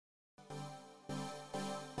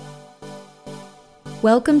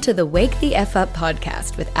Welcome to the Wake the F Up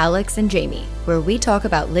podcast with Alex and Jamie, where we talk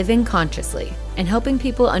about living consciously and helping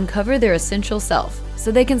people uncover their essential self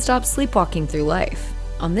so they can stop sleepwalking through life.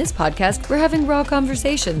 On this podcast, we're having raw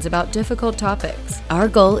conversations about difficult topics. Our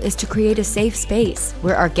goal is to create a safe space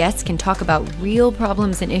where our guests can talk about real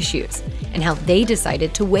problems and issues and how they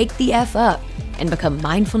decided to wake the F up and become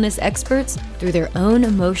mindfulness experts through their own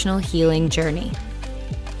emotional healing journey.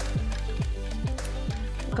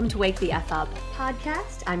 Welcome to Wake the F Up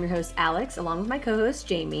podcast. I'm your host, Alex, along with my co-host,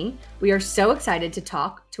 Jamie. We are so excited to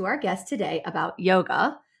talk to our guest today about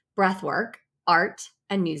yoga, breathwork, art,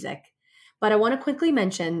 and music. But I want to quickly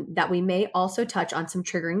mention that we may also touch on some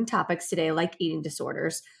triggering topics today, like eating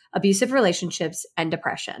disorders, abusive relationships, and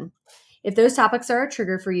depression. If those topics are a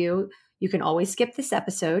trigger for you, you can always skip this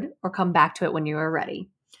episode or come back to it when you are ready.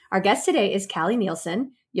 Our guest today is Callie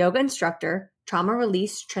Nielsen, yoga instructor, trauma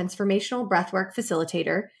release transformational breathwork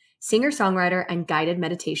facilitator, singer-songwriter, and guided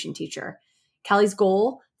meditation teacher. Callie's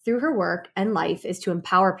goal through her work and life is to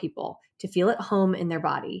empower people to feel at home in their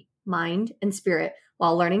body, mind, and spirit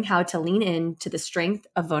while learning how to lean into the strength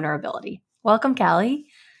of vulnerability. Welcome, Callie.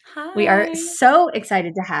 Hi. We are so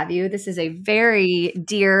excited to have you. This is a very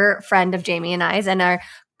dear friend of Jamie and I's and our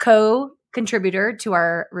co-contributor to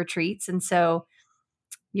our retreats. And so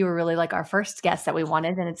you were really like our first guest that we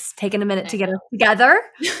wanted, and it's taken a minute to get us together.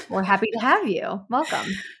 We're happy to have you. Welcome.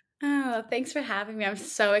 Oh, thanks for having me. I'm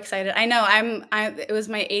so excited. I know it was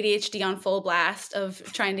my ADHD on full blast of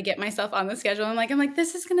trying to get myself on the schedule. I'm like,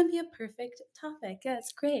 this is going to be a perfect topic. Yeah,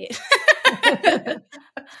 it's great.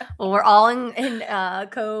 Well, we're all in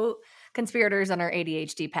co-conspirators on our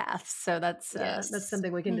ADHD paths. So that's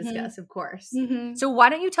something we can discuss, of course. Mm-hmm. So why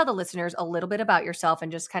don't you tell the listeners a little bit about yourself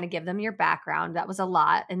and just kind of give them your background? That was a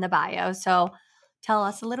lot in the bio. So tell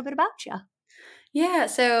us a little bit about you. Yeah,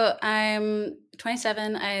 so I'm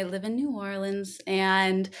 27. I live in New Orleans,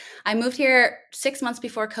 and I moved here 6 months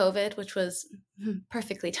before COVID, which was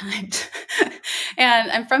perfectly timed.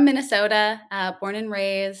 And I'm from Minnesota, born and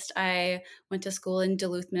raised. I went to school in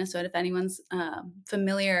Duluth, Minnesota. If anyone's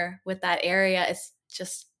familiar with that area, it's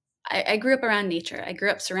just, I grew up around nature. I grew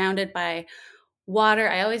up surrounded by water.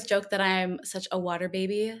 I always joke that I'm such a water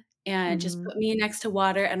baby, and just put me next to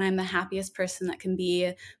water and I'm the happiest person that can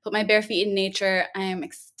be. Put my bare feet in nature, I'm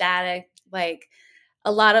ecstatic. Like,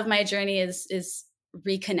 a lot of my journey is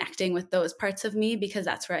reconnecting with those parts of me because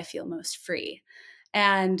that's where I feel most free.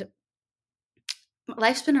 And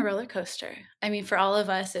life's been a roller coaster. I mean, for all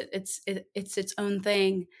of us, it's its own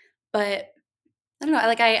thing. But I don't know.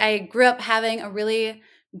 Like, I grew up having a really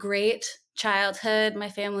great childhood. My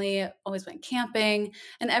family always went camping,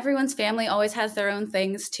 and everyone's family always has their own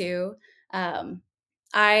things too.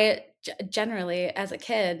 I generally, as a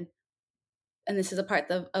kid, and this is a part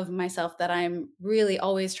of myself that I'm really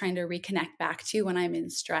always trying to reconnect back to when I'm in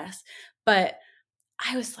stress. But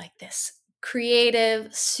I was like this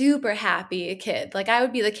creative, super happy kid. Like, I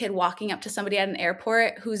would be the kid walking up to somebody at an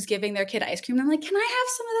airport who's giving their kid ice cream. And I'm like, can I have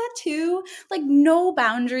some of that too? Like, no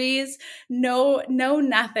boundaries, no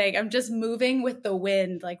nothing. I'm just moving with the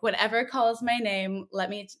wind. Like, whatever calls my name, let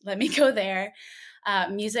me go there.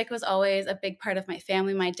 Music was always a big part of my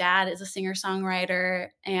family. My dad is a singer-songwriter,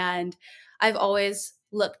 and I've always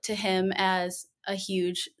looked to him as a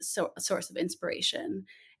huge source of inspiration.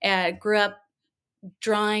 And I grew up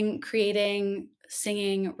drawing, creating,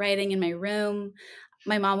 singing, writing in my room.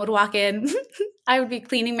 My mom would walk in. I would be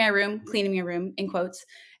cleaning my room in quotes.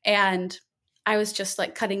 And I was just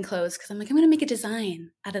like cutting clothes because I'm like, I'm going to make a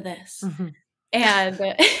design out of this. Mm-hmm.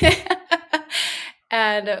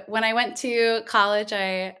 And when I went to college,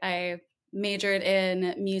 I majored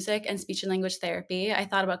in music and speech and language therapy. I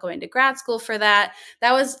thought about going to grad school for that.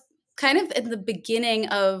 That was kind of in the beginning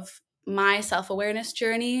of my self-awareness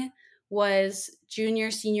journey, was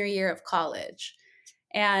junior, senior year of college.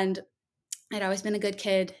 And I'd always been a good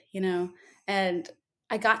kid, and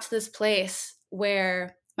I got to this place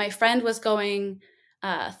where my friend was going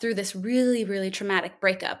through this really, really traumatic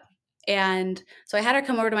breakup. And so I had her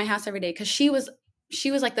come over to my house every day because she was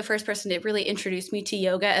like the first person to really introduce me to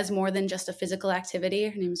yoga as more than just a physical activity.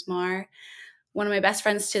 Her name's Mar, one of my best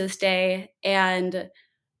friends to this day. And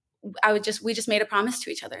we just made a promise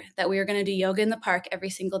to each other that we were going to do yoga in the park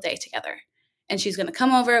every single day together. And she's going to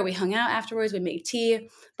come over. We hung out afterwards. We made tea.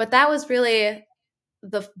 But that was really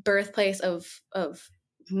the birthplace of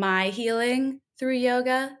my healing through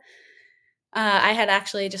yoga. I had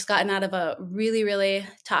actually just gotten out of a really, really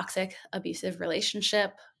toxic, abusive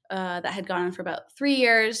relationship that had gone on for about 3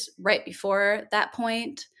 years right before that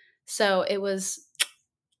point. So it was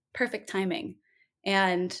perfect timing.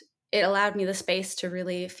 And it allowed me the space to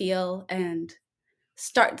really feel and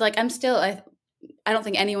start. Like, I don't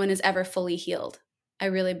think anyone is ever fully healed. I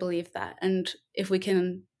really believe that. And if we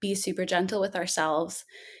can be super gentle with ourselves,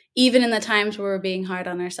 even in the times where we're being hard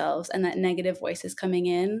on ourselves and that negative voice is coming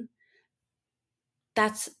in,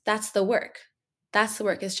 that's the work. That's the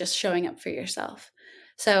work, is just showing up for yourself.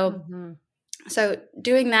 So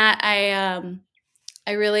doing that,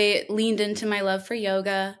 I really leaned into my love for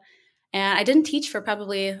yoga, and I didn't teach for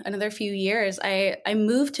probably another few years. I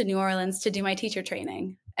moved to New Orleans to do my teacher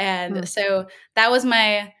training. And so that was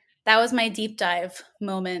my deep dive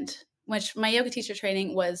moment, which my yoga teacher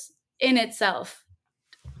training was in itself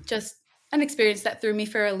just an experience that threw me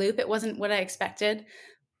for a loop. It wasn't what I expected,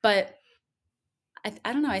 but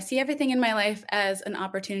I don't know. I see everything in my life as an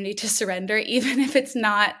opportunity to surrender, even if it's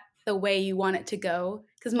not the way you want it to go.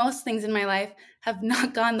 Because most things in my life have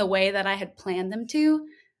not gone the way that I had planned them to,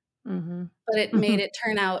 but it made it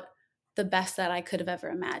turn out the best that I could have ever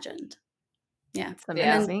imagined. Yeah. It's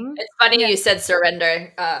amazing. It's funny you said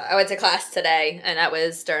surrender. I went to class today, and that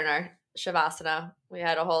was during our Shavasana. We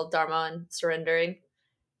had a whole Dharma on surrendering.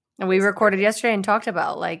 And we recorded yesterday and talked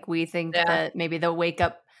about, like, we think that maybe the wake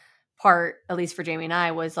up part, at least for Jamie and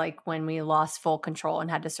I, was like when we lost full control and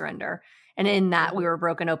had to surrender. And in that, we were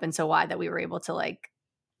broken open so wide that we were able to, like,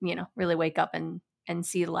 you know, really wake up and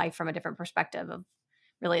see life from a different perspective of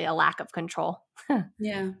really a lack of control.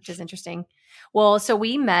 Yeah. Which is interesting. Well, so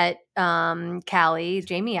we met Callie.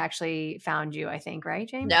 Jamie actually found you, I think, right,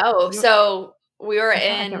 Jamie? No. So we were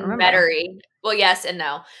in remember. Metairie. Well, yes and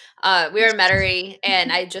no. We were in Metairie,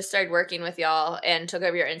 and I just started working with y'all and took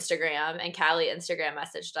over your Instagram, and Callie Instagram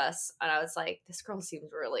messaged us, and I was like, this girl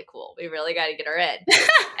seems really cool. We really got to get her in.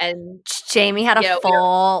 And Jamie had a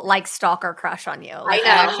full like stalker crush on you. Like,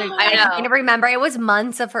 I kind of remember it was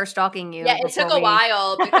months of her stalking you. Yeah, it took a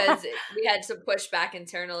while because we had some pushback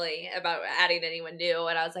internally about adding anyone new,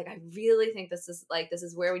 and I was like, I really think this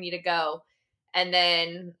is where we need to go. And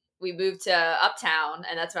then we moved to Uptown,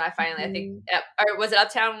 and that's when I finally, I think, or was it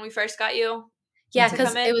Uptown when we first got you? Yeah,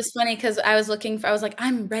 because it was funny because I was like,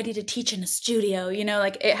 I'm ready to teach in a studio, you know,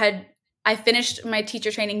 like I finished my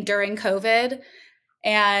teacher training during COVID,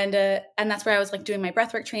 and that's where I was like doing my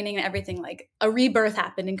breathwork training and everything. Like a rebirth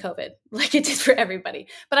happened in COVID, like it did for everybody.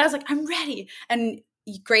 But I was like, I'm ready. And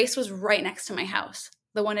Grace was right next to my house,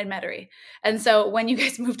 the one in Metairie. And so when you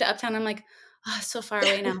guys moved to Uptown, I'm like, oh, so far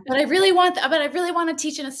away now. But I really want to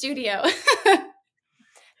teach in a studio.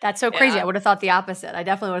 That's so crazy. I would have thought the opposite. I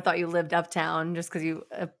definitely would have thought you lived uptown just because you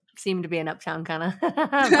seem to be an uptown kind of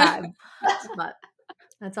vibe. But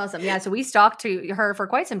that's awesome. Yeah. So we stalked to her for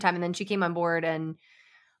quite some time, and then she came on board. And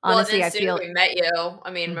honestly, as soon as we met you,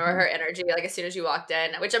 I mean, remember her energy, like as soon as you walked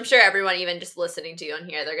in, which I'm sure everyone, even just listening to you on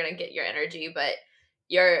here, they're going to get your energy, but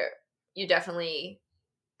you definitely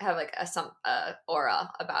have like a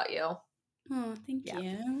aura about you. Oh, thank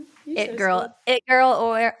you. It girl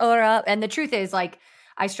aura. And the truth is, like,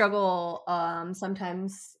 I struggle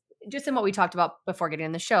sometimes just in what we talked about before getting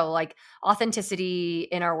on the show. Like, authenticity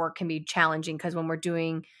in our work can be challenging because when we're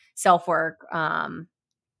doing self work,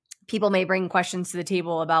 people may bring questions to the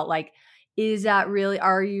table about, like, is that really,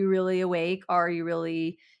 are you really awake? Are you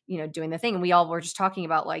really, you know, doing the thing? And we all were just talking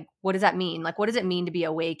about, like, what does that mean? Like, what does it mean to be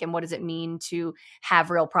awake? And what does it mean to have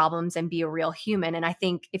real problems and be a real human? And I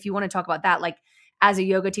think if you want to talk about that, like, as a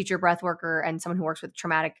yoga teacher, breath worker, and someone who works with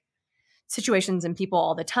traumatic situations and people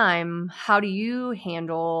all the time, how do you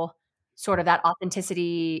handle sort of that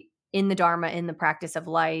authenticity in the Dharma, in the practice of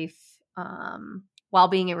life, while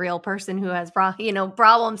being a real person who has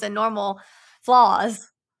problems and normal flaws?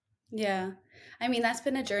 Yeah. I mean, that's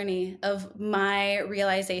been a journey of my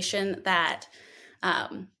realization that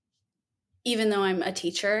even though I'm a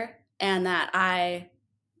teacher and that I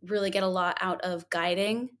really get a lot out of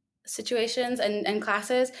guiding situations and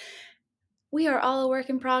classes, we are all a work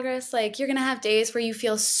in progress. Like, you're going to have days where you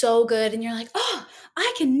feel so good and you're like, oh,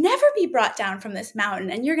 I can never be brought down from this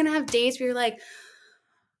mountain. And you're going to have days where you're like,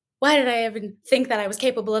 why did I even think that I was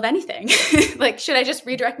capable of anything? Like, should I just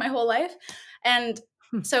redirect my whole life? And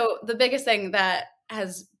so the biggest thing that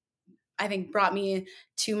has, I think, brought me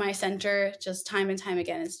to my center just time and time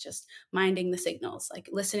again is just minding the signals, like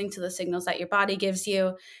listening to the signals that your body gives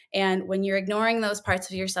you. And when you're ignoring those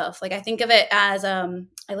parts of yourself, like I think of it as,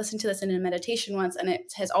 I listened to this in a meditation once and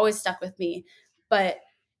it has always stuck with me, but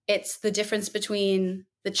it's the difference between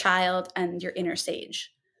the child and your inner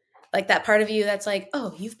sage. Like that part of you that's like,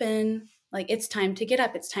 oh, you've been like, it's time to get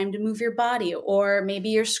up. It's time to move your body. Or maybe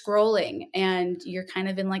you're scrolling and you're kind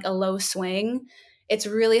of in like a low swing. It's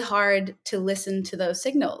really hard to listen to those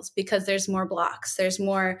signals because there's more blocks. There's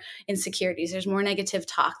more insecurities. There's more negative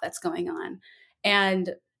talk that's going on.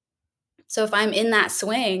 And so if I'm in that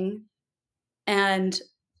swing and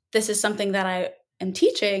this is something that I am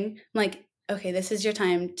teaching, I'm like, okay, this is your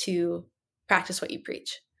time to practice what you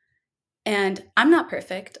preach. And I'm not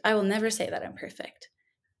perfect. I will never say that I'm perfect.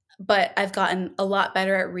 But I've gotten a lot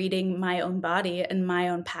better at reading my own body and my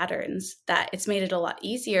own patterns, that it's made it a lot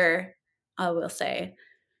easier, I will say,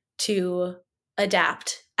 to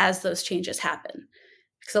adapt as those changes happen.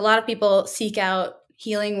 Because a lot of people seek out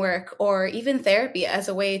healing work or even therapy as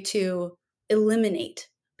a way to eliminate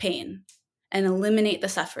pain and eliminate the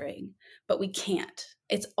suffering, but we can't.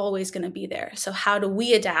 It's always going to be there. So how do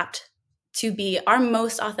we adapt to be our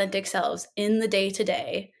most authentic selves in the day to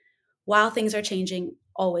day while things are changing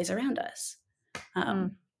always around us?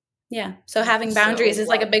 Yeah. So having boundaries is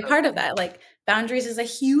like a big part of that. Like boundaries is a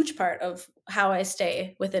huge part of how I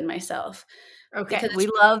stay within myself. Okay, we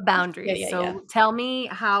love boundaries. Yeah. Tell me,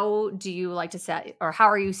 how do you like to set, or how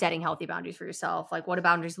are you setting healthy boundaries for yourself? Like, what do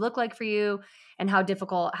boundaries look like for you, and how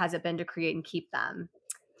difficult has it been to create and keep them?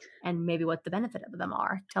 And maybe what the benefit of them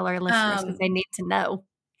are. Tell our listeners, because they need to know.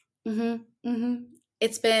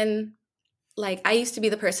 It's been like, I used to be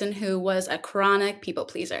the person who was a chronic people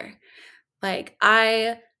pleaser. Like,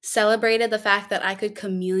 I celebrated the fact that I could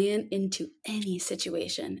chameleon into any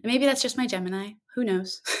situation. Maybe that's just my Gemini. Who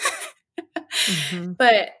knows?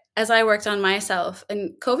 But as I worked on myself,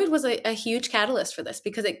 and COVID was a huge catalyst for this,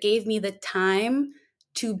 because it gave me the time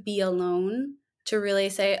to be alone, to really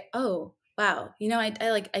say, oh, wow,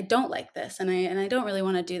 I don't like this, and I don't really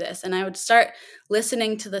want to do this. And I would start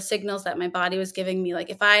listening to the signals that my body was giving me. Like,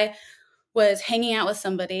 if I was hanging out with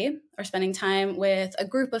somebody or spending time with a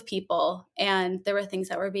group of people, and there were things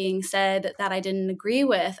that were being said that I didn't agree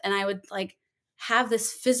with, and I would like have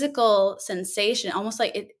this physical sensation, almost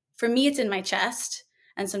like it, for me, it's in my chest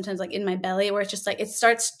and sometimes like in my belly, where it's just like, it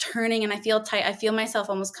starts turning and I feel tight. I feel myself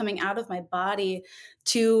almost coming out of my body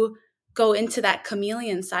to go into that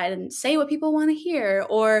chameleon side and say what people want to hear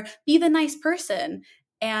or be the nice person.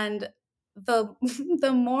 And the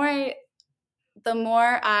the more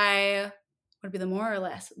I would it be the more or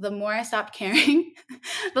less? The more I stopped caring,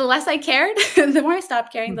 the less I cared. The more I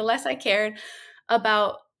stopped caring, the less I cared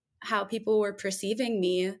about how people were perceiving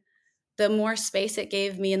me, the more space it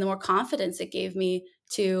gave me and the more confidence it gave me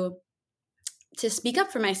to speak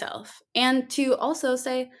up for myself and to also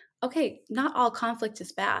say, okay, not all conflict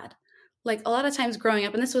is bad. Like, a lot of times growing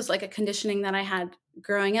up, and this was like a conditioning that I had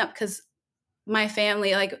growing up, because my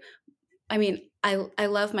family, like, I mean, I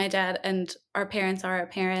love my dad and our parents are our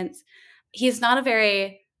parents. He's not a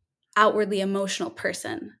very outwardly emotional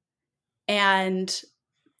person. And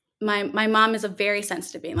my mom is a very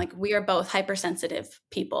sensitive being. Like, we are both hypersensitive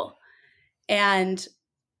people. And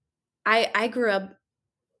I grew up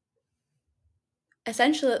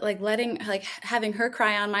essentially like having her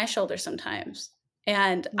cry on my shoulder sometimes.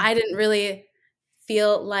 And I didn't really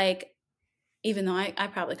feel like, even though I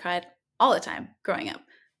probably cried all the time growing up,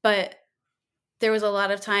 but there was a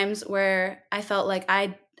lot of times where I felt like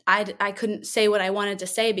I couldn't say what I wanted to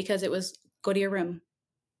say because it was, go to your room.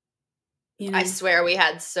 I swear we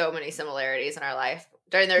had so many similarities in our life.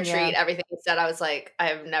 During the retreat, everything you said, I was like, I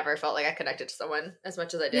have never felt like I connected to someone as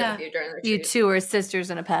much as I did with you during the retreat. You two are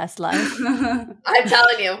sisters in a past life. I'm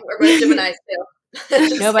telling you, we're both Geminis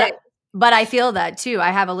too. No, but I feel that too. I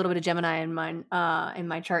have a little bit of Gemini in mine, in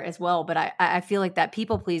my chart as well. But I feel like that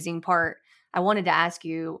people pleasing part, I wanted to ask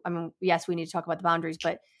you, I mean, yes, we need to talk about the boundaries,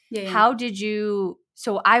 but how did you,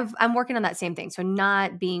 so I'm working on that same thing. So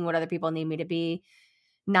not being what other people need me to be,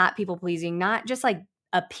 not people pleasing, not just like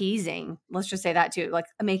appeasing. Let's just say that too, like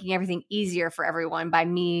making everything easier for everyone by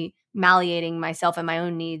me malleating myself and my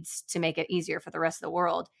own needs to make it easier for the rest of the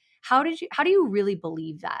world. How do you really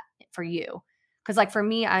believe that for you? Because like for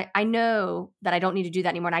me, I know that I don't need to do that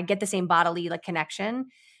anymore. And I get the same bodily like connection,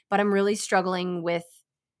 but I'm really struggling with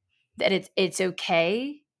that it's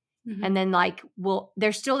okay. Mm-hmm. And then like, well,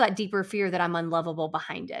 there's still that deeper fear that I'm unlovable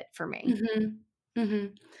behind it for me. Mm-hmm. Mm-hmm.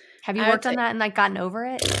 Have you worked on that and like gotten over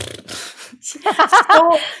it? So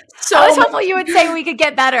I was hopeful you would say we could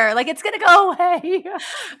get better. Like, it's going to go away.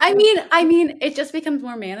 I mean, it just becomes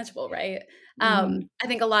more manageable, right? I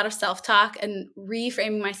think a lot of self-talk and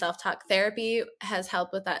reframing my self-talk therapy has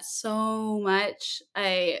helped with that so much.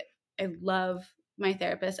 I love my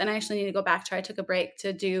therapist, and I actually need to go back to her. I took a break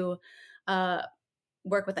to do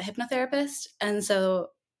work with a hypnotherapist, and so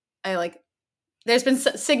there's been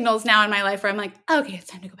signals now in my life where I'm like, okay, it's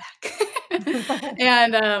time to go back.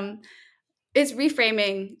 And it's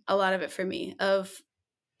reframing a lot of it for me of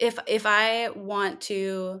if I want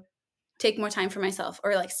to take more time for myself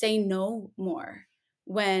or like say no more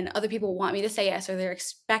when other people want me to say yes or they're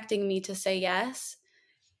expecting me to say yes,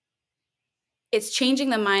 it's changing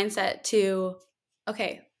the mindset to,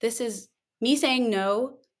 okay, this is me saying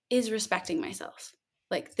no is respecting myself.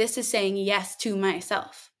 Like, this is saying yes to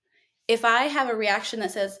myself. If I have a reaction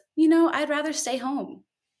that says, I'd rather stay home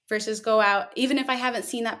versus go out, even if I haven't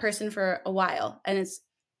seen that person for a while and it's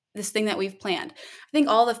this thing that we've planned. I think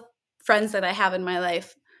all the friends that I have in my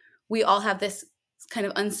life, we all have this kind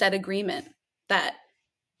of unsaid agreement that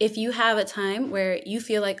if you have a time where you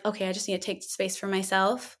feel like, okay, I just need to take space for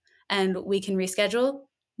myself and we can reschedule,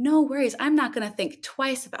 no worries. I'm not going to think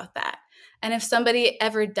twice about that. And if somebody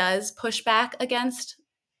ever does push back against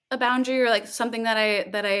a boundary or like something that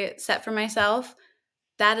I set for myself,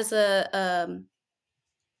 that is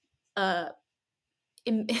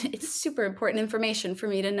it's super important information for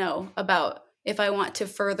me to know about if I want to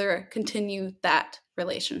further continue that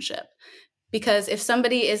relationship. Because if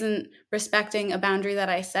somebody isn't respecting a boundary that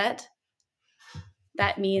I set,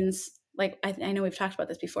 that means, like, I know we've talked about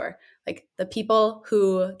this before, like the people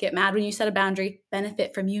who get mad when you set a boundary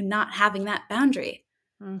benefit from you not having that boundary.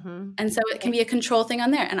 Mm-hmm. And so it can be a control thing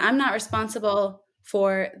on there. And I'm not responsible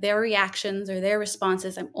for their reactions or their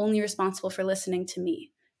responses. I'm only responsible for listening to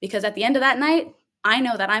me. Because at the end of that night, I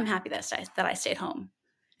know that I'm happy that I stayed home.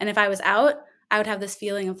 And if I was out, I would have this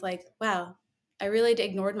feeling of like, wow, I really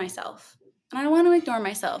ignored myself. And I don't want to ignore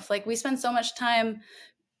myself. Like, we spend so much time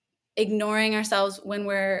ignoring ourselves when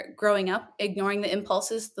we're growing up, ignoring the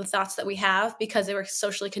impulses, the thoughts that we have because they were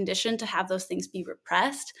socially conditioned to have those things be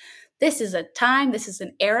repressed. This is a time, this is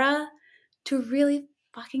an era to really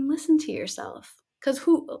fucking listen to yourself. Because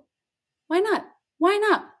why not? Why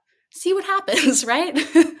not? See what happens, right?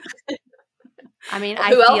 I mean, Well, I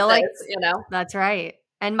who feel else like is, that's right.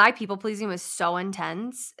 And my people pleasing was so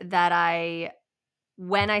intense that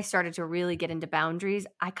when I started to really get into boundaries,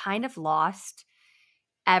 I kind of lost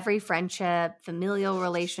every friendship, familial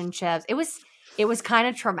relationships. It was kind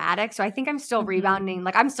of traumatic. So I think I'm still rebounding.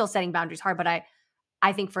 Like, I'm still setting boundaries hard, but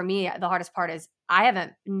I think for me, the hardest part is I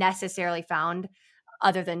haven't necessarily found,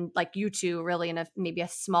 other than like you two, really, in maybe a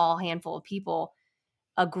small handful of people,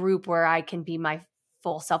 a group where I can be my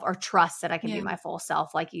full self or trust that I can be my full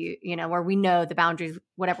self. Like where we know the boundaries,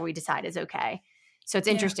 whatever we decide is okay. So it's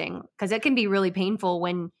interesting because it can be really painful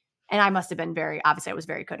and I must have been obviously I was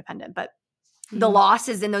very codependent, but the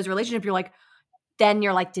losses in those relationships, then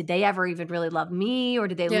you're like, did they ever even really love me, or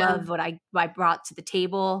did they love what I brought to the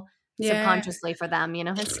table subconsciously for them?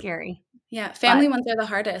 It's scary. Yeah. Family ones are the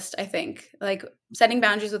hardest, I think. Like, setting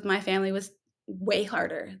boundaries with my family was way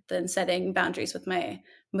harder than setting boundaries with my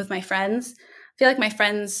friends. I feel like my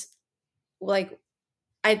friends, like,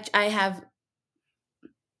 I have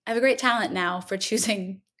a great talent now for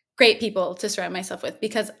choosing great people to surround myself with,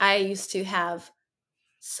 because I used to have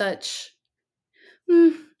such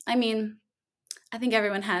I mean, I think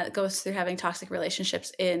everyone goes through having toxic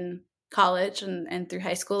relationships in college and through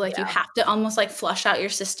high school. Like, you have to almost like flush out your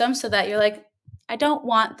system so that you're like, I don't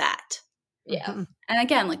want that. Yeah. Mm-hmm. And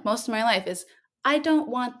again, like, most of my life is, I don't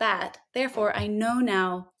want that. Therefore, I know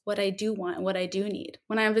now what I do want and what I do need.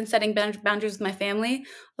 When I've been setting boundaries with my family,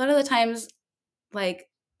 a lot of the times, like,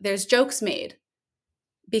 there's jokes made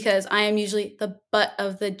because I am usually the butt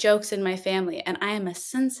of the jokes in my family. And I am a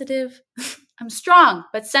sensitive, I'm strong,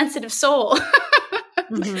 but sensitive soul.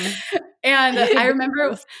 Mm-hmm. And I remember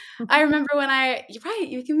when you're right,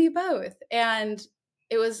 you can be both. And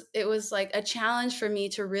it was like a challenge for me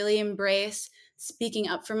to really embrace speaking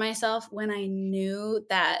up for myself when I knew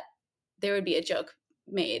that there would be a joke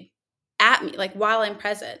made at me, like, while I'm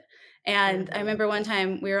present. And I remember one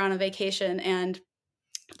time we were on a vacation and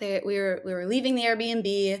we were leaving the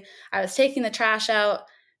Airbnb. I was taking the trash out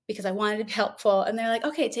because I wanted to be helpful. And they're like,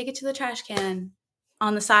 okay, take it to the trash can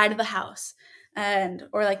on the side of the house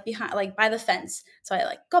or like behind, like by the fence. So I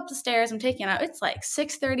like go up the stairs, I'm taking it out. It's like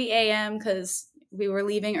 6:30 a.m. because we were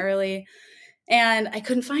leaving early and I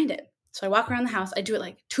couldn't find it. So I walk around the house. I do it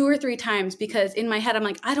like 2 or 3 times because in my head, I'm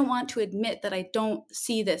like, I don't want to admit that I don't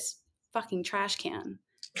see this fucking trash can.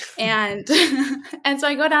 And and so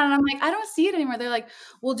I go down and I'm like, I don't see it anymore. They're like,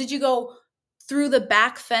 well, did you go through the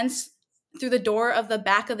back fence, through the door of the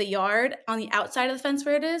back of the yard on the outside of the fence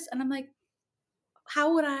where it is? And I'm like,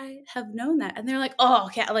 how would I have known that? And they're like, oh,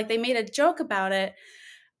 okay. Like, they made a joke about it.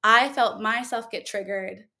 I felt myself get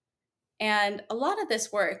triggered. And a lot of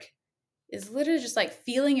this work is literally just like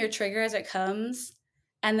feeling your trigger as it comes.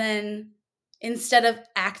 And then instead of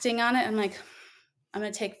acting on it, I'm like, I'm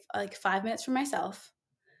going to take like 5 minutes for myself,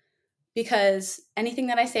 because anything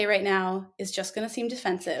that I say right now is just going to seem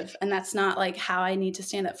defensive. And that's not like how I need to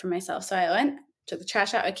stand up for myself. So I went, took the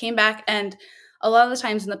trash out, I came back. And a lot of the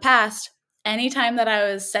times in the past, anytime that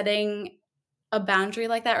I was setting a boundary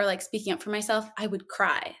like that or like speaking up for myself, I would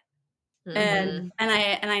cry. And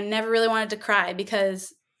I never really wanted to cry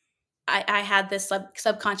because I had this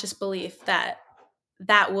subconscious belief that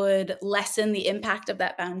would lessen the impact of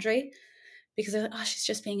that boundary, because they're like, oh, she's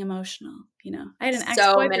just being emotional. I had an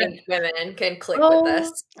So ex-boyfriend. many women can click with Oh,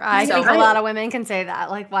 this. I So think a many. lot of women can say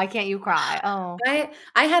that. Like, why can't you cry? Oh,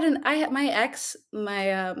 I had my ex,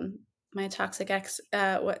 my toxic ex,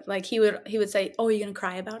 he would say, oh, are you gonna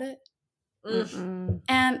cry about it? mm-mm.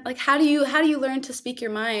 And like, how do you learn to speak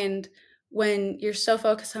your mind when you're so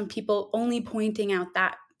focused on people only pointing out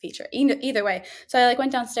that feature? Either way. So I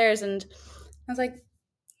went downstairs and I was like,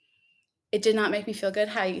 it did not make me feel good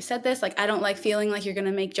how you said this. Like, I don't like feeling like you're going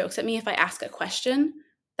to make jokes at me if I ask a question.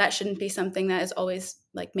 That shouldn't be something that is always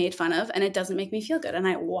made fun of, and it doesn't make me feel good. And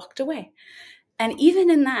I walked away. And even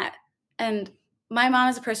in that, and my mom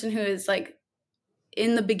is a person who is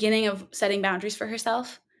in the beginning of setting boundaries for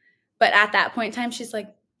herself. But at that point in time, she's like,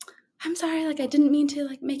 I'm sorry, I didn't mean to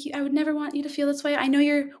make you, I would never want you to feel this way. I know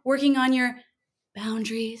you're working on your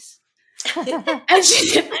boundaries. And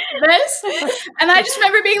she did this. And I just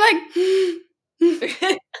remember being like,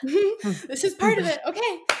 this is part of it. Okay.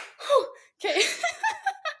 Whew. Okay.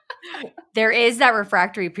 There is that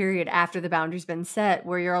refractory period after the boundary's been set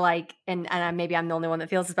where you're like, and maybe I'm the only one that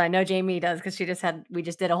feels this, but I know Jamie does, because we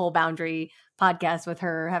just did a whole boundary podcast with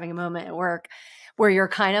her having a moment at work where you're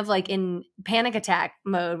kind of in panic attack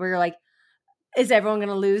mode where you're like, is everyone going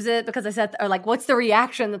to lose it because I said, or what's the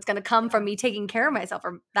reaction that's going to come from me taking care of myself?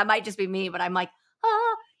 Or that might just be me, but I'm like,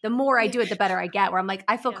 the more I do it, the better I get, where I'm like,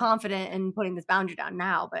 I feel confident in putting this boundary down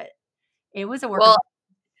now, but it was a work. Well,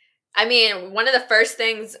 I mean, one of the first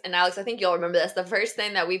things, and Alex, I think you'll remember this, the first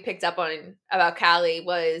thing that we picked up on about Callie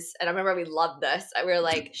was, and I remember we loved this, we were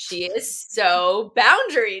like, she is so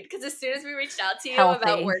boundaried, because as soon as we reached out to you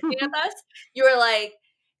about working with us, you were like,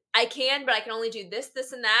 I can, but I can only do this,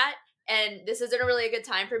 this, and that, and this isn't really a good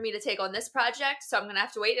time for me to take on this project, so I'm going to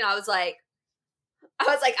have to wait, and I was like,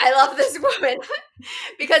 I love this woman,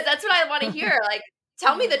 because that's what I want to hear,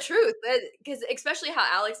 tell me the truth, because especially how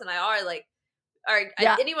Alex and I are,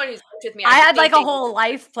 anyone who's worked with me, I had a whole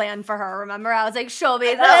life plan for her. Remember, I was like, show me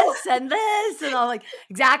this and this, and I was like,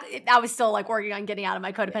 exactly. I was still working on getting out of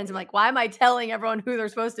my codependency. I'm like, why am I telling everyone who they're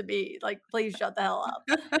supposed to be? Please shut the hell up.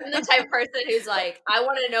 I'm the type of person who's like, I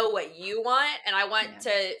want to know what you want, and I want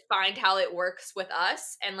to find how it works with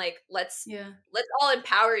us, and let's all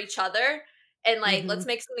empower each other, and let's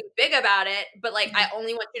make something big about it. But I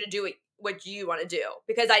only want you to do what you want to do,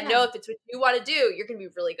 because I know if it's what you want to do, you're gonna be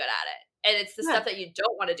really good at it. And it's the stuff that you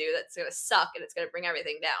don't want to do that's going to suck, and it's going to bring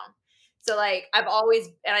everything down. So I've always,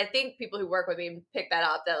 and I think people who work with me pick that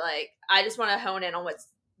up, that I just want to hone in on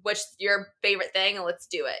what's your favorite thing, and let's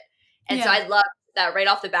do it. And so I love that right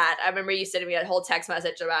off the bat. I remember you sending me a whole text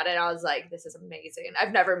message about it, and I was like, this is amazing.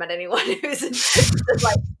 I've never met anyone who's just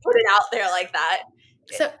put it out there like that.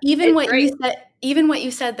 So even what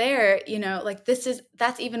you said there,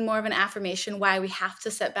 that's even more of an affirmation why we have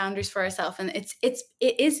to set boundaries for ourselves. And it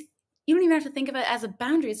is, you don't even have to think of it as a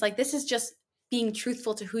boundary. It's this is just being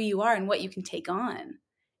truthful to who you are and what you can take on.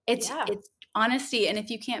 It's honesty. And if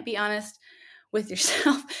you can't be honest with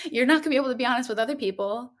yourself, you're not gonna be able to be honest with other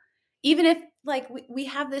people. Even if we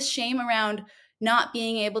have this shame around not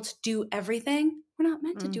being able to do everything. We're not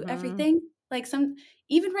meant to do everything.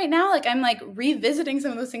 Even right now, I'm revisiting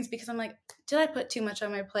some of those things, because I'm like, did I put too much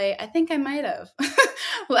on my plate? I think I might have.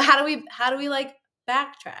 Well, how do we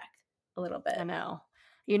backtrack a little bit? I know.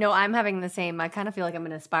 I'm having the same. I kind of feel like I'm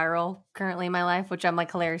in a spiral currently in my life, which I'm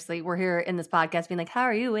hilariously, we're here in this podcast being like, how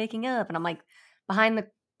are you waking up? And I'm behind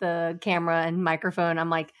the camera and microphone,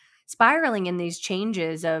 I'm spiraling in these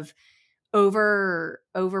changes of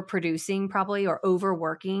overproducing probably, or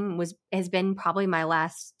overworking has been probably my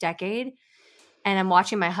last decade. And I'm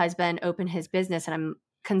watching my husband open his business, and I'm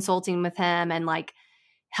consulting with him and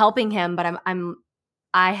helping him, but I'm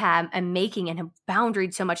making and have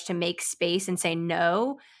boundaried so much to make space and say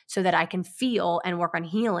no, so that I can feel and work on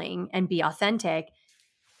healing and be authentic.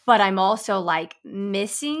 But I'm also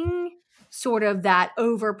missing sort of that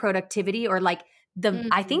over productivity, or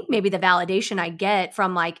I think maybe the validation I get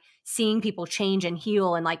from seeing people change and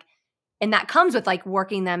heal, and that comes with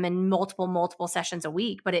working them in multiple sessions a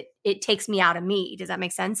week, but it takes me out of me. Does that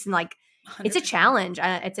make sense? And it's a challenge.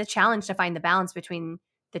 It's a challenge to find the balance between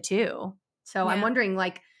the two. So I'm wondering,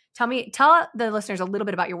 tell the listeners a little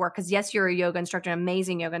bit about your work, because yes, you're a yoga instructor, an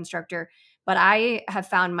amazing yoga instructor, but I have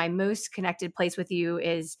found my most connected place with you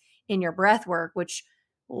is in your breath work, which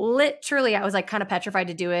literally I was kind of petrified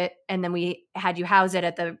to do it. And then we had you house it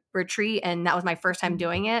at the retreat, and that was my first time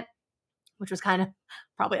doing it. which was kind of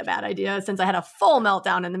probably a bad idea since I had a full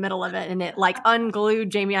meltdown in the middle of it and it like unglued.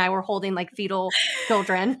 Jamie and I were holding like fetal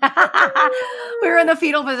children. We were in the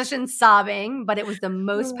fetal position sobbing, but it was the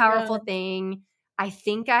most powerful thing I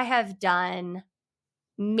think I have done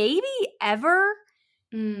maybe ever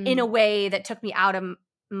in a way that took me out of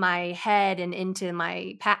my head and into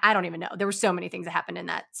my I don't even know. There were so many things that happened in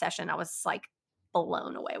that session. I was like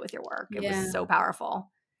blown away with your work. It was so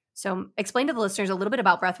powerful. So explain to the listeners a little bit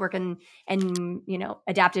about breathwork and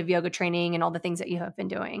adaptive yoga training and all the things that you have been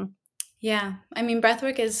doing. Yeah. I mean,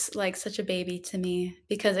 breathwork is like such a baby to me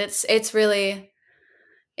because it's really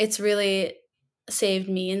saved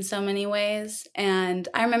me in so many ways. And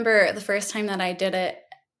I remember the first time that I did it,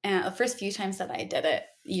 and the first few times that I did it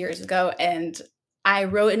years ago, and I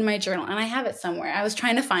wrote in my journal, and I have it somewhere. I was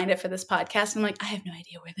trying to find it for this podcast. And I'm like, I have no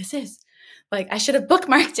idea where this is. Like, I should have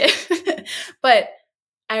bookmarked it. But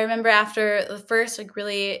I remember after the first like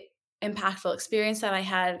really impactful experience that I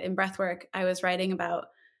had in breathwork, I was writing about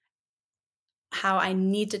how I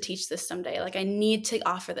need to teach this someday. Like, I need to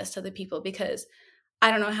offer this to the people because I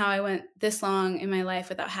don't know how I went this long in my life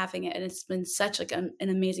without having it. And it's been such like an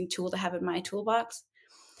amazing tool to have in my toolbox.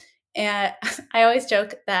 And I always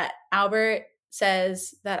joke that Albert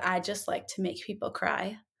says that I just like to make people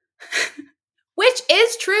cry, which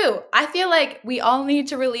is true. I feel like we all need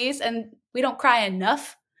to release and we don't cry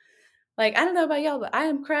enough. Like, I don't know about y'all, but I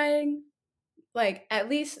am crying like at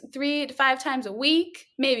least 3 to 5 times a week,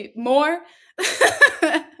 maybe more.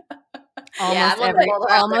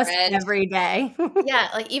 Almost every day. Yeah,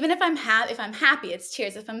 like even if I'm happy, it's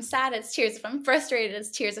tears. If I'm sad, it's tears. If I'm frustrated,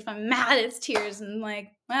 it's tears. If I'm mad, it's tears. And like,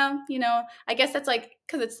 well, I guess that's like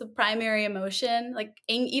because it's the primary emotion. Like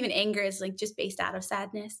even anger is like just based out of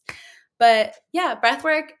sadness. But yeah,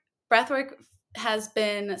 breathwork has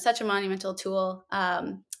been such a monumental tool,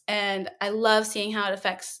 and I love seeing how it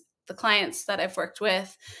affects the clients that I've worked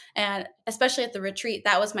with, and especially at the retreat.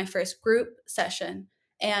 That was my first group session,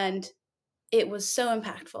 and it was so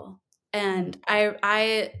impactful. And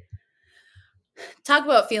I talk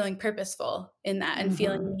about feeling purposeful in that and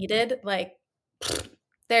feeling needed. Like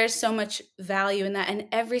there's so much value in that. And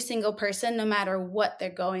every single person, no matter what they're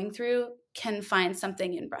going through, can find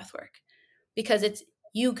something in breathwork because it's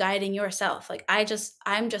you guiding yourself. Like I'm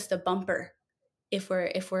just a bumper if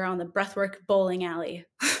we're on the breathwork bowling alley.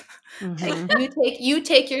 Like you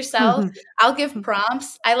take yourself. I'll give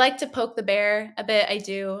prompts. I like to poke the bear a bit.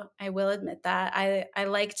 I will admit that. I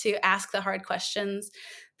like to ask the hard questions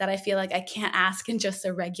that I feel like I can't ask in just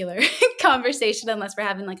a regular conversation unless we're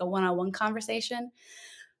having like a one-on-one conversation.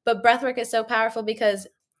 But breathwork is so powerful because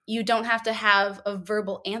you don't have to have a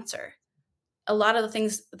verbal answer. A lot of the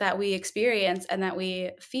things that we experience and that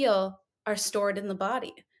we feel are stored in the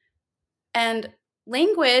body. And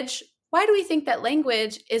language, why do we think that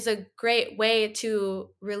language is a great way to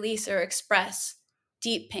release or express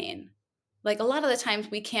deep pain? Like a lot of the times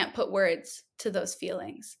we can't put words to those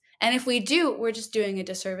feelings. And if we do, we're just doing a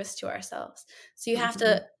disservice to ourselves. So you have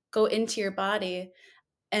to go into your body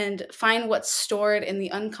and find what's stored in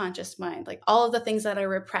the unconscious mind, like all of the things that are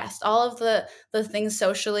repressed, all of the things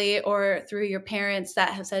socially or through your parents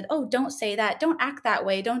that have said, oh, don't say that, don't act that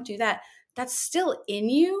way, don't do that. That's still in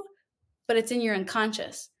you, but it's in your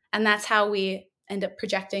unconscious. And that's how we end up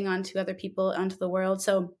projecting onto other people, onto the world.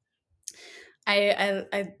 So I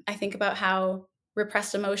think about how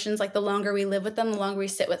repressed emotions, like the longer we live with them, the longer we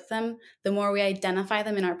sit with them, the more we identify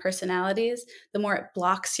them in our personalities, the more it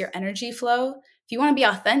blocks your energy flow. If you want to be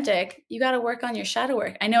authentic, you got to work on your shadow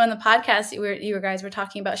work. I know in the podcast, you guys were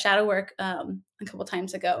talking about shadow work a couple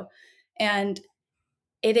times ago. And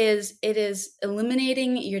it is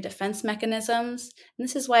eliminating your defense mechanisms. And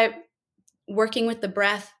this is why working with the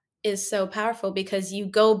breath is so powerful because you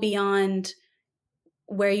go beyond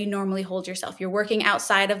where you normally hold yourself. You're working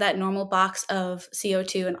outside of that normal box of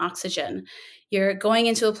CO2 and oxygen. You're going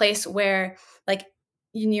into a place where, like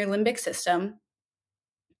in your limbic system,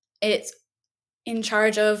 it's in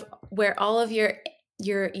charge of where all of your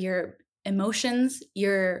emotions,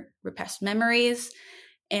 your repressed memories,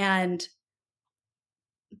 and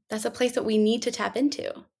that's a place that we need to tap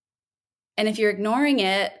into. And if you're ignoring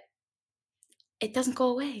it, it doesn't go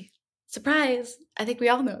away. Surprise. I think we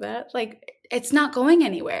all know that. Like it's not going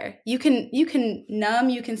anywhere. You can numb,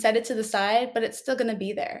 you can set it to the side, but it's still going to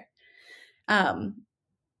be there.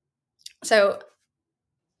 So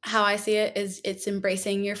how I see it is it's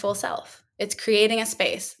embracing your full self. It's creating a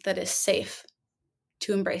space that is safe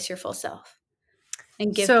to embrace your full self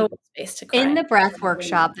and give people space to cry. In the breath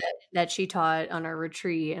workshop that she taught on our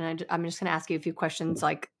retreat, and I'm just going to ask you a few questions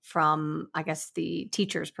like from, I guess, the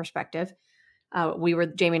teacher's perspective.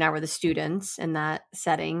 Jamie and I were the students in that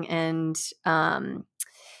setting. And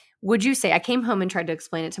would you say, I came home and tried to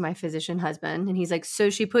explain it to my physician husband, and he's like, so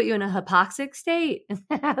she put you in a hypoxic state? And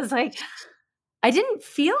I was like, I didn't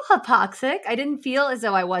feel hypoxic. I didn't feel as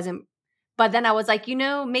though I wasn't. But then I was like,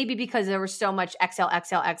 maybe because there was so much exhale,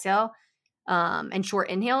 exhale, exhale, and short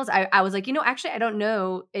inhales, I was like, actually, I don't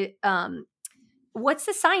know. What's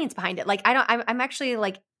the science behind it? Like, I'm actually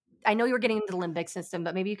like, I know you were getting into the limbic system,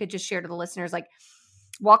 but maybe you could just share to the listeners, like,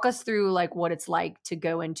 walk us through like what it's like to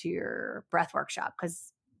go into your breath workshop,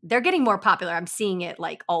 because they're getting more popular. I'm seeing it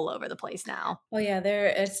like all over the place now. Oh yeah,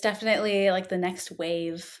 it's definitely like the next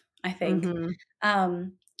wave, I think.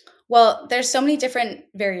 Well, there's so many different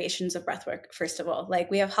variations of breath work, first of all. Like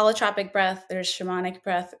we have holotropic breath, there's shamanic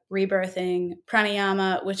breath, rebirthing,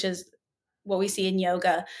 pranayama, which is what we see in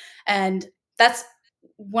yoga. And that's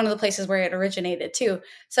one of the places where it originated too.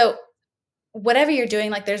 So whatever you're doing,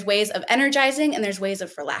 like there's ways of energizing and there's ways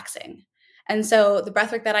of relaxing. And so the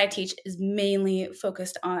breathwork that I teach is mainly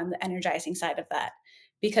focused on the energizing side of that,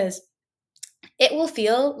 because it will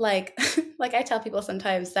feel like like I tell people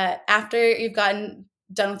sometimes that after you've gotten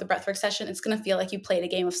done with the breathwork session, it's going to feel like you played a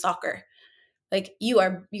game of soccer. Like you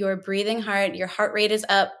are breathing hard, your heart rate is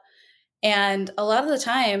up, and a lot of the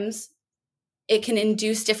times it can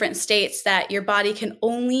induce different states that your body can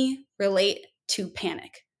only relate to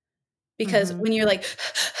panic. Because when you're like,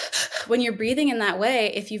 when you're breathing in that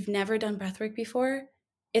way, if you've never done breathwork before,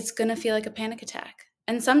 it's going to feel like a panic attack.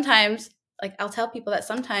 And sometimes, like I'll tell people that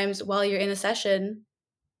sometimes while you're in a session,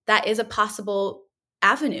 that is a possible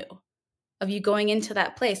avenue of you going into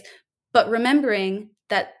that place. But remembering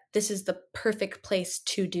that this is the perfect place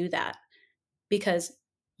to do that, because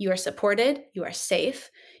you are supported, you are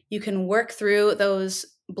safe, you can work through those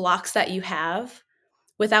blocks that you have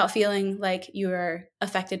without feeling like you're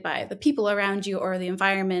affected by the people around you or the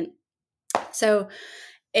environment. So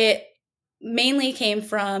it mainly came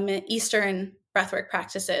from Eastern breathwork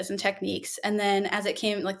practices and techniques. And then as it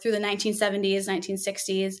came like through the 1970s,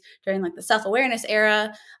 1960s, during like the self-awareness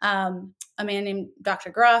era, a man named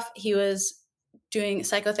Dr. Groff, he was doing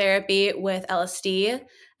psychotherapy with LSD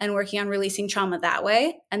and working on releasing trauma that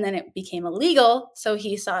way. And then it became illegal. So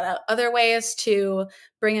he sought out other ways to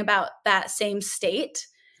bring about that same state.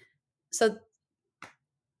 So,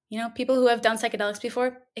 people who have done psychedelics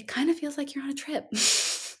before, it kind of feels like you're on a trip.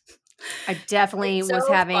 I definitely It's was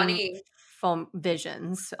so having funny. foam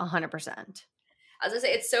visions, 100%. I was gonna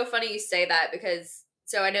say, it's so funny you say that, because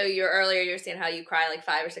so I know you were saying how you cry like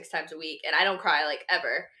 5 or 6 times a week, and I don't cry like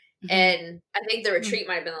ever. Mm-hmm. And I think the retreat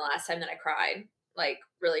might have been the last time that I cried, like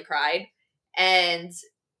really cried. And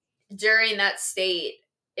during that state,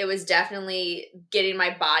 it was definitely getting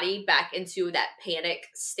my body back into that panic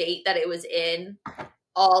state that it was in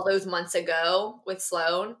all those months ago with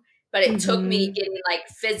Sloan. But it took me getting like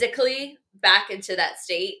physically back into that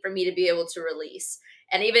state for me to be able to release.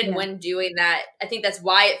 And even when doing that, I think that's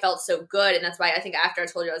why it felt so good. And that's why I think after I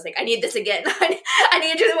told you, I was like, I need this again. I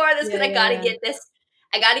need to do more of this, because I got to get this.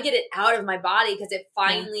 I got to get it out of my body, because it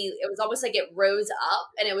finally, it was almost like it rose up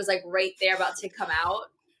and it was like right there about to come out.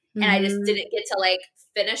 And I just didn't get to like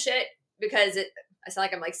finish it, because I sound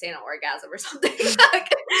like I'm like saying an orgasm or something. It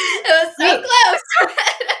was so close.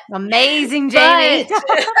 Amazing, Jamie.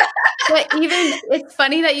 But even it's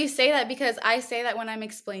funny that you say that, because I say that when I'm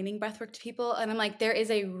explaining breathwork to people, and I'm like, there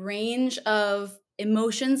is a range of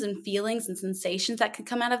emotions and feelings and sensations that can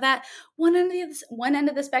come out of that. One end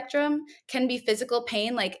of the spectrum can be physical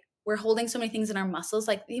pain, like we're holding so many things in our muscles,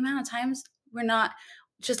 like the amount of times we're not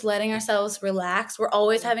just letting ourselves relax. We're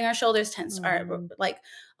always having our shoulders tense. Or like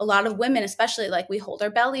a lot of women, especially, like we hold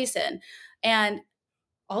our bellies in, and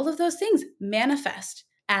all of those things manifest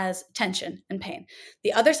as tension and pain.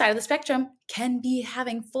 The other side of the spectrum can be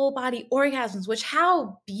having full body orgasms, which,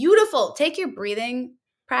 how beautiful. Take your breathing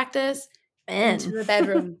practice into the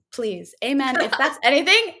bedroom, please. Amen. If that's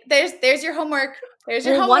anything, there's your homework. There's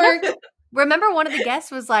your homework. Remember one of the guests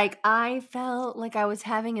was like, I felt like I was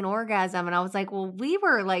having an orgasm. And I was like, well, we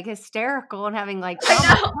were like hysterical and having like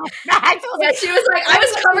I know. Yeah, she was like, I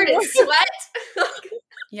was covered in sweat.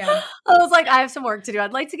 Yeah. I was like, I have some work to do.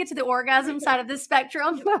 I'd like to get to the orgasm side of this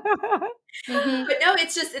spectrum. But no,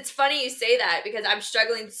 it's funny you say that, because I'm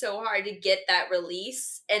struggling so hard to get that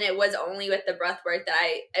release. And it was only with the breath work that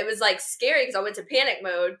it was like scary, because I went to panic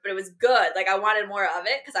mode, but it was good. Like I wanted more of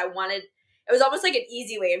it, because it was almost like an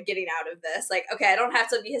easy way of getting out of this. Like, okay, I don't have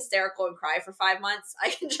to be hysterical and cry for 5 months. I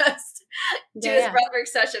can just do this breathwork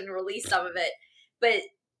session and release some of it. But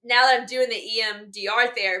now that I'm doing the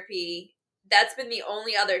EMDR therapy, that's been the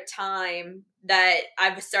only other time that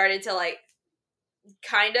I've started to like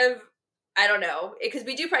kind of, I don't know, because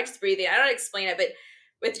we do practice breathing. I don't explain it, but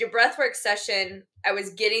with your breathwork session, I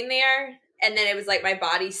was getting there, and then it was like my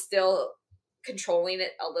body still controlling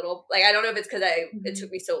it a little. Like, I don't know if it's because it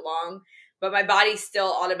took me so long, but my body's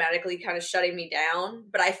still automatically kind of shutting me down.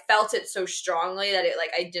 But I felt it so strongly that it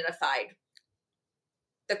like identified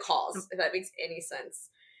the cause, if that makes any sense.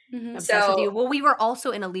 Obsessed with you. So Well, we were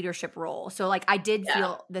also in a leadership role. So like I did yeah,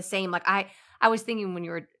 feel the same. Like I was thinking when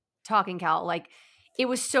you were talking, Cal, like it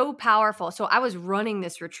was so powerful. So I was running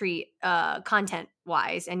this retreat content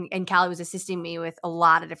wise, and Callie was assisting me with a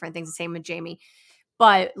lot of different things, the same with Jamie.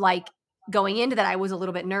 But like going into that, I was a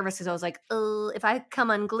little bit nervous because I was like, oh, if I come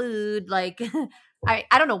unglued, like I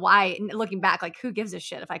don't know why, looking back, like who gives a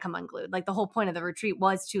shit if I come unglued? Like the whole point of the retreat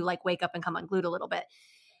was to like wake up and come unglued a little bit.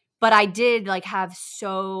 But I did like have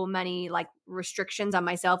so many like restrictions on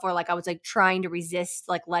myself where like I was like trying to resist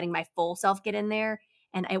like letting my full self get in there.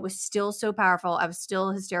 And it was still so powerful. I was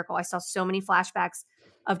still hysterical. I saw so many flashbacks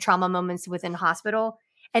of trauma moments within hospital.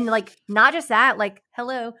 And like not just that, like,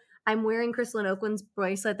 hello, I'm wearing Crystal Oakland's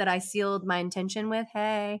bracelet that I sealed my intention with.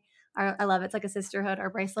 Hey, I love it. It's like a sisterhood, our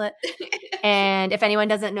bracelet. And if anyone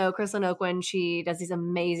doesn't know Crystal Oakland, she does these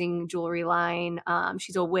amazing jewelry line.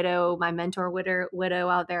 She's a widow, my mentor widow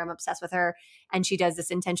out there. I'm obsessed with her. And she does this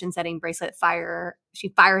intention setting bracelet fire.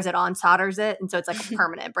 She fires it on, solders it. And so it's like a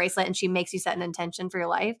permanent bracelet, and she makes you set an intention for your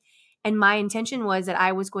life. And my intention was that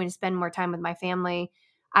I was going to spend more time with my family.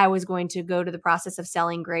 I was going to go to the process of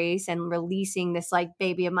selling grace and releasing this like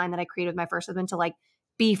baby of mine that I created with my first husband to like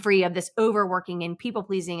be free of this overworking and people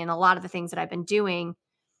pleasing and a lot of the things that I've been doing.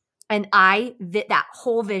 And that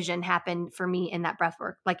whole vision happened for me in that breath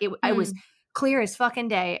work. Like I was clear as fucking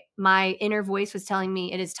day. My inner voice was telling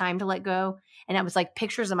me it is time to let go. And I was like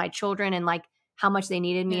pictures of my children and like how much they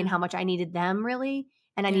needed me and how much I needed them really.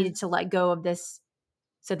 And I needed to let go of this.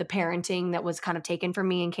 So the parenting that was kind of taken from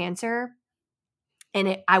me in cancer.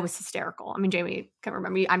 And I was hysterical. I mean, Jamie, can't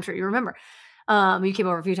remember. I'm sure you remember. You came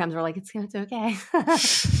over a few times. We're like, it's okay.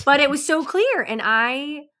 But it was so clear. And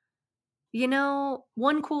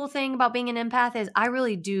one cool thing about being an empath is I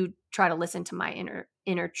really do try to listen to my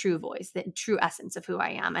inner true voice, the true essence of who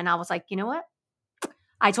I am. And I was like, you know what?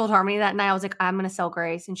 I told Harmony that night, I was like, I'm going to sell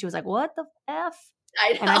grace. And she was like, what the F?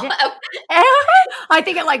 I know. And I did. I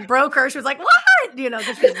think it like broke her. She was like, what?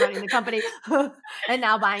 Because she was running the company and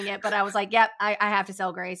now buying it. But I was like, yep, I have to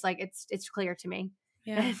sell grace. Like it's clear to me.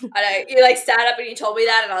 Yeah. You like sat up and you told me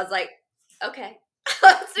that, and I was like, okay.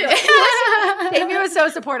 Let's do it. Amy was so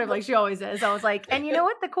supportive, like she always is. I was like, and you know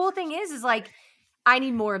what? The cool thing is like, I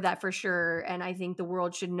need more of that for sure. And I think the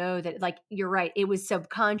world should know that, like, you're right. It was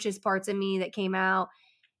subconscious parts of me that came out,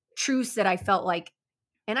 truths that I felt like,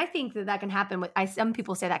 and I think that can happen with, some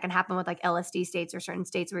people say that can happen with like LSD states or certain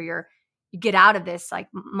states where you get out of this like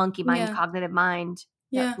monkey mind, cognitive mind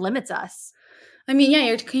that limits us. I mean,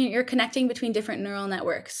 yeah, you're connecting between different neural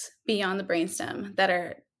networks beyond the brainstem that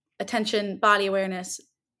are attention, body awareness,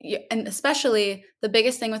 and especially the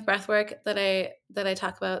biggest thing with breathwork that I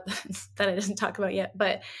talk about that I didn't talk about yet,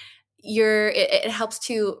 but it helps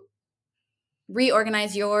to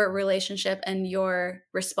reorganize your relationship and your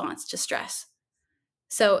response to stress.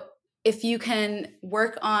 So if you can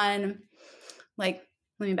work on, like,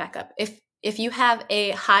 let me back up. If you have a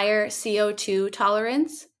higher CO2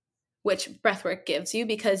 tolerance, which breathwork gives you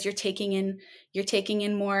because you're taking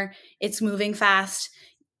in more, it's moving fast,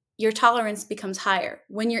 your tolerance becomes higher.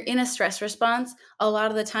 When you're in a stress response, a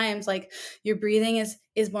lot of the times, like, your breathing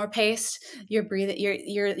is more paced,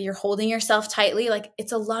 you're holding yourself tightly. Like,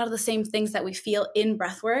 it's a lot of the same things that we feel in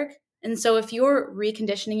breathwork. And so if you're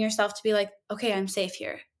reconditioning yourself to be like, okay, I'm safe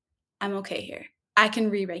here, I'm okay here, I can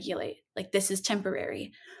re-regulate, like, this is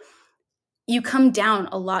temporary, you come down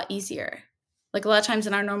a lot easier. Like, a lot of times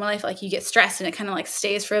in our normal life, like, you get stressed and it kind of like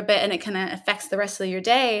stays for a bit and it kind of affects the rest of your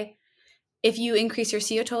day. If you increase your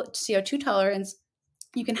CO2 tolerance,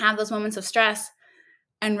 you can have those moments of stress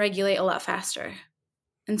and regulate a lot faster.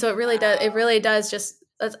 And so it really does just,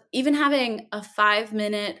 even having a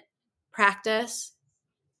 5-minute practice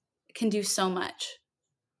can do so much.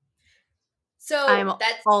 So I'm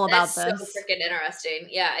all about so this. freaking interesting.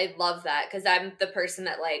 Yeah, I love that because I'm the person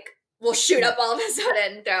that like will shoot up all of a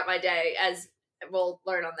sudden throughout my day, as we'll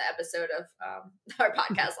learn on the episode of our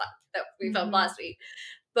podcast that we filmed last week.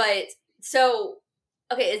 But so,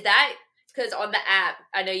 okay, is that because on the app,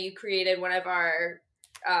 I know you created one of our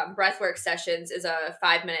breathwork sessions is a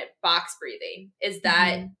 5-minute box breathing. Is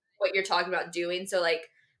that what you're talking about doing? So like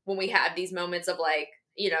when we have these moments of like,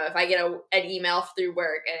 if I get an email through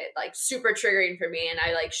work and it like super triggering for me and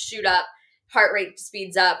I like shoot up, heart rate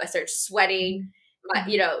speeds up, I start sweating,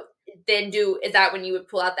 then is that when you would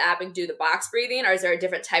pull out the app and do the box breathing, or is there a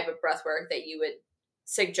different type of breath work that you would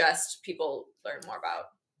suggest people learn more about?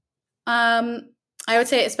 I would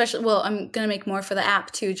say especially, well, I'm going to make more for the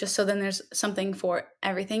app too, just so then there's something for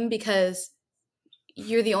everything, because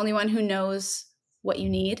you're the only one who knows what you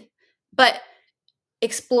need. But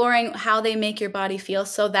exploring how they make your body feel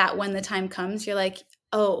so that when the time comes, you're like,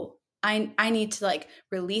 oh, I need to like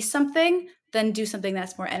release something, then do something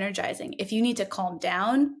that's more energizing. If you need to calm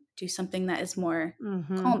down, do something that is more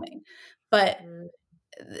calming. But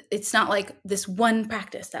it's not like this one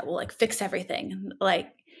practice that will like fix everything.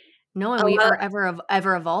 Like, no, and we are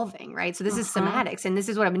ever evolving, right? So this is somatics, and this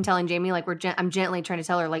is what I've been telling Jamie. Like I'm gently trying to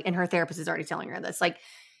tell her, like, and her therapist is already telling her this. Like,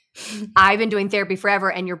 I've been doing therapy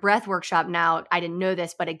forever, and your breath workshop now, I didn't know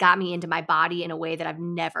this, but it got me into my body in a way that I've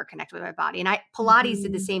never connected with my body. And Pilates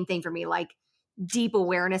did the same thing for me, like deep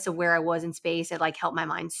awareness of where I was in space. It like helped my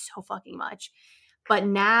mind so fucking much. But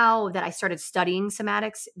now that I started studying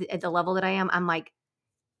somatics at the level that I am, I'm like,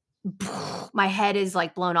 my head is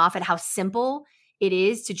like blown off at how simple it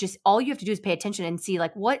is to just, all you have to do is pay attention and see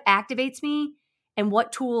like what activates me and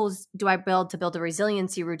what tools do I build to build a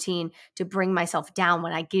resiliency routine to bring myself down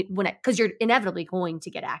because you're inevitably going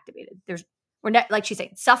to get activated. Like she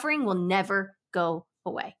said, suffering will never go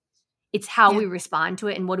away. It's how we respond to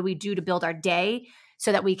it and what do we do to build our day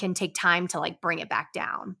so that we can take time to like bring it back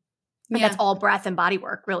down. And that's all breath and body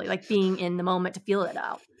work, really, like being in the moment to feel it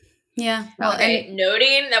out. Yeah. Well, okay,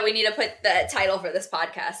 noting that we need to put the title for this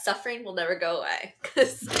podcast, "Suffering Will Never Go Away,"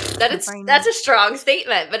 because that's a strong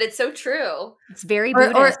statement, but it's so true. It's very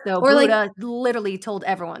Buddhist, though. Buddha literally told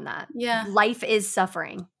everyone that. Yeah. Life is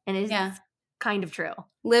suffering, and it's kind of true.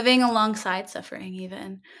 Living alongside suffering,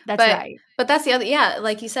 even. That's right. But that's the other,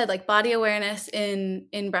 like you said, like body awareness in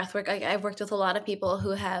breathwork. I've worked with a lot of people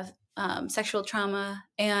who have sexual trauma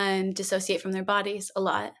and dissociate from their bodies a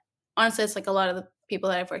lot. Honestly, it's like a lot of the people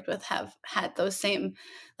that I've worked with have had those same,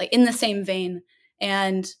 like in the same vein.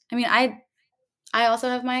 And I mean, I also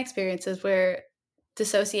have my experiences where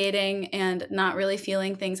dissociating and not really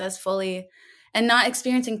feeling things as fully and not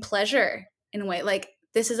experiencing pleasure in a way. Like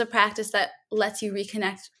this is a practice that lets you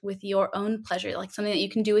reconnect with your own pleasure, like something that you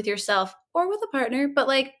can do with yourself or with a partner, but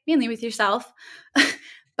like mainly with yourself.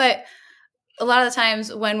 But a lot of the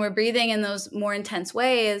times when we're breathing in those more intense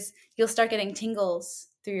ways, you'll start getting tingles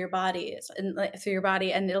through your bodies and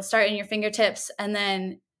and it'll start in your fingertips. And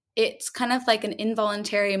then it's kind of like an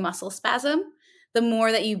involuntary muscle spasm the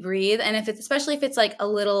more that you breathe. And especially if it's like a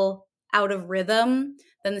little out of rhythm,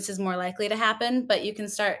 then this is more likely to happen. But you can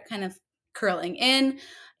start kind of curling in.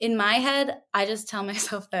 In my head, I just tell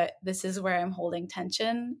myself that this is where I'm holding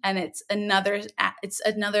tension. And it's another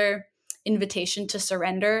invitation to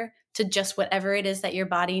surrender to just whatever it is that your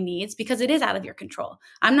body needs, because it is out of your control.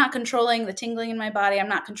 I'm not controlling the tingling in my body. I'm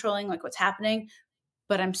not controlling like what's happening,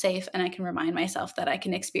 but I'm safe and I can remind myself that I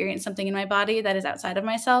can experience something in my body that is outside of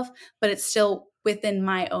myself, but it's still within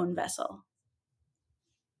my own vessel.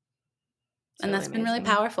 It's and that's really been really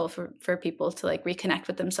powerful for people to like reconnect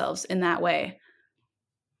with themselves in that way.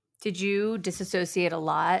 Did you disassociate a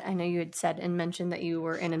lot? I know you had said and mentioned that you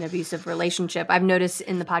were in an abusive relationship. I've noticed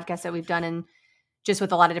in the podcast that we've done and just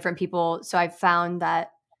with a lot of different people. So I've found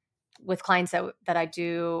that with clients that I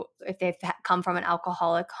do, if they've come from an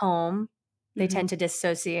alcoholic home, they tend to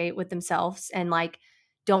dissociate with themselves and like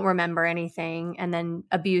don't remember anything. And then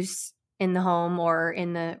abuse in the home or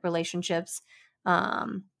in the relationships.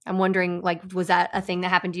 I'm wondering, like, was that a thing that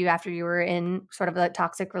happened to you after you were in sort of a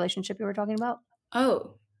toxic relationship you were talking about?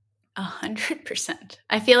 Oh, 100%.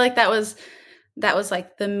 I feel like that was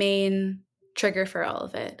like the main trigger for all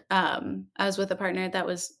of it. I was with a partner that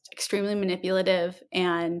was extremely manipulative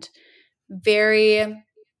and very,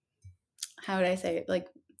 how would I say it? Like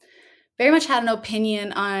very much had an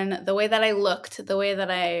opinion on the way that I looked, the way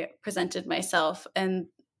that I presented myself, and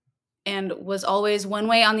was always one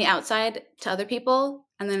way on the outside to other people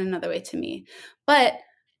and then another way to me. But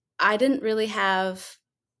I didn't really have,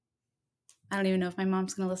 I don't even know if my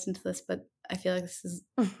mom's going to listen to this, but I feel like this is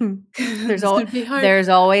there's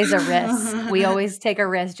always a risk. We always take a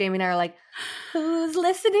risk. Jamie and I are like, who's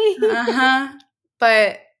listening?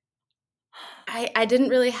 But I didn't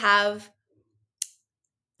really have,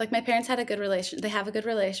 like, my parents had a good relationship. They have a good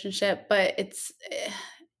relationship, but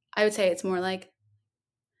I would say it's more like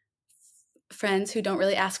friends who don't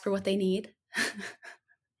really ask for what they need.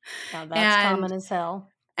 Wow, that's common as hell.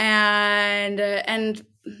 And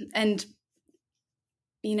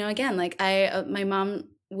you know, again, like my mom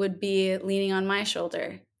would be leaning on my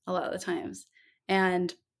shoulder a lot of the times.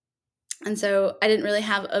 And so I didn't really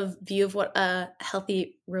have a view of what a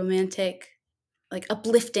healthy, romantic, like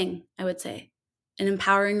uplifting, I would say, an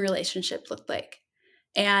empowering relationship looked like.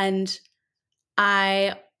 And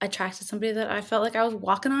I attracted somebody that I felt like I was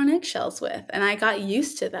walking on eggshells with, and I got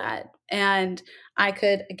used to that. And I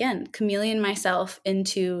could, again, chameleon myself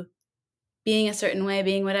into being a certain way,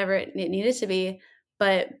 being whatever it needed to be.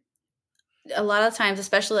 But a lot of times,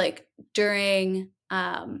 especially like during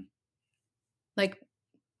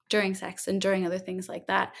sex and during other things like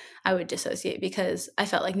that, I would dissociate because I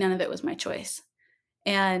felt like none of it was my choice.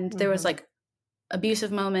 And there was like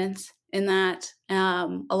abusive moments in that,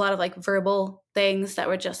 a lot of like verbal things that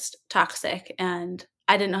were just toxic, and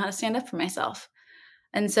I didn't know how to stand up for myself.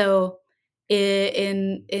 And so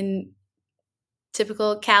in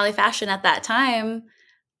typical Cali fashion at that time,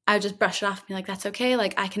 I would just brush it off and be like, that's okay.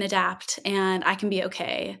 Like, I can adapt and I can be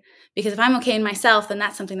okay. Because if I'm okay in myself, then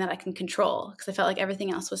that's something that I can control, because I felt like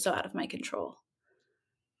everything else was so out of my control.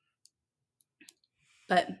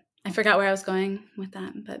 But I forgot where I was going with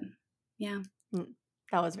that. But yeah.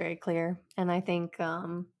 That was very clear. And I think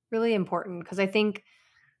really important, because I think,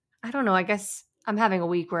 I don't know, I guess I'm having a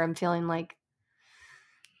week where I'm feeling like,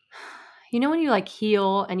 when you like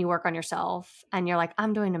heal and you work on yourself and you're like,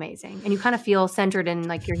 I'm doing amazing. And you kind of feel centered in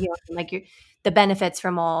like your healing, like the benefits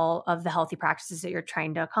from all of the healthy practices that you're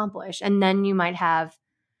trying to accomplish. And then you might have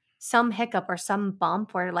some hiccup or some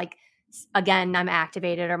bump where like, again, I'm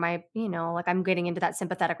activated, or my, like I'm getting into that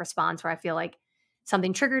sympathetic response where I feel like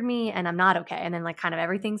something triggered me and I'm not okay. And then like kind of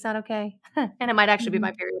everything's not okay. And it might actually be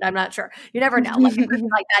my period. I'm not sure. You never know. Like it could be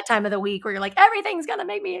like that time of the week where you're like, everything's going to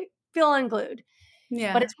make me feel unglued.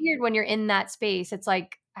 Yeah. But it's weird when you're in that space. It's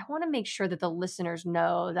like, I want to make sure that the listeners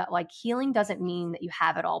know that like healing doesn't mean that you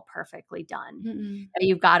have it all perfectly done, that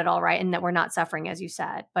you've got it all right, and that we're not suffering, as you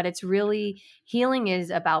said. But it's really, healing is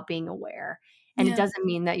about being aware. And it doesn't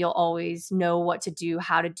mean that you'll always know what to do,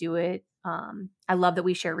 how to do it. I love that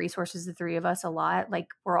we share resources, the three of us, a lot. Like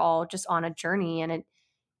we're all just on a journey, and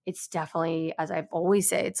it's definitely, as I've always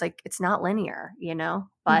say, it's like, it's not linear,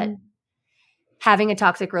 but having a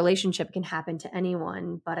toxic relationship can happen to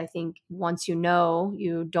anyone. But I think once you know,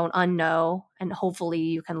 you don't unknow, and hopefully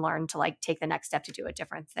you can learn to like take the next step to do a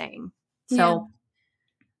different thing. So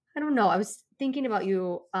I don't know. I was thinking about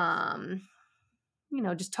you,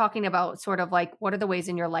 just talking about sort of like, what are the ways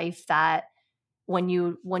in your life that when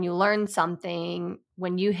you learn something,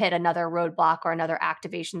 when you hit another roadblock or another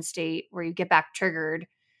activation state where you get back triggered,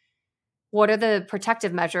 what are the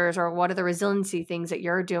protective measures, or what are the resiliency things that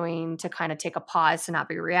you're doing to kind of take a pause, to not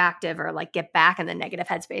be reactive or like get back in the negative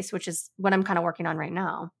headspace, which is what I'm kind of working on right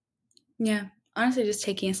now. Yeah. Honestly, just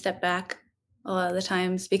taking a step back a lot of the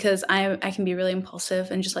times, because I can be really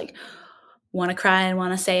impulsive and just like want to cry and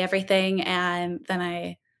want to say everything. And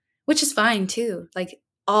then which is fine too. Like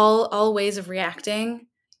all ways of reacting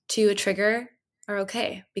to a trigger are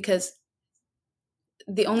okay, because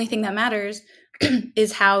the only thing that matters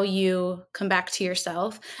is how you come back to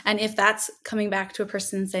yourself. And if that's coming back to a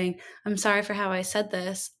person saying, I'm sorry for how I said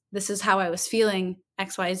this, this is how I was feeling,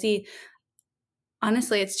 XYZ.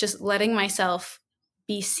 Honestly, it's just letting myself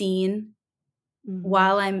be seen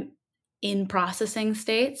while I'm in processing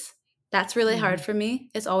states. That's really hard for me.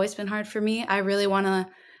 It's always been hard for me. I really want to,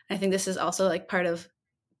 I think this is also like part of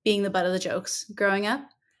being the butt of the jokes growing up,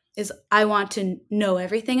 is I want to know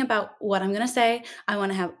everything about what I'm going to say. I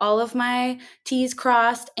want to have all of my T's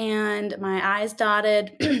crossed and my I's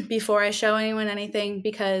dotted before I show anyone anything,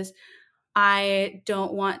 because I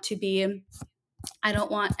don't want anyone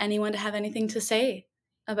to have anything to say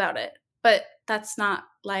about it. But that's not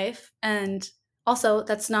life. And also,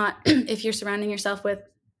 that's not, if you're surrounding yourself with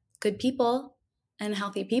good people and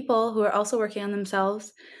healthy people who are also working on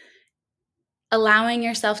themselves, allowing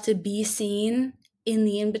yourself to be seen in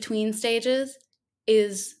the in-between stages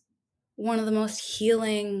is one of the most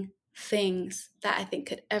healing things that I think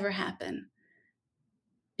could ever happen.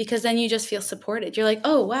 Because then you just feel supported. You're like,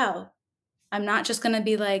 oh, wow, I'm not just going to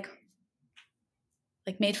be like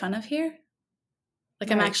made fun of here. Like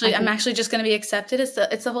right. I'm actually just going to be accepted. It's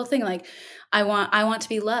the whole thing. Like I want to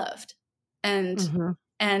be loved. And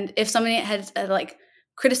if somebody had like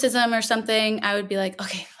criticism or something, I would be like,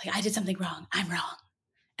 okay, like I did something wrong. I'm wrong.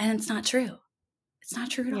 And it's not true. It's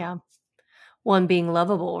not true at all. Yeah. One, being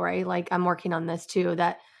lovable, right? Like I'm working on this too,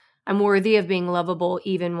 that I'm worthy of being lovable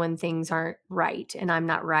even when things aren't right and I'm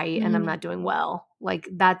not right and I'm not doing well. Like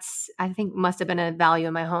that's, I think, must have been a value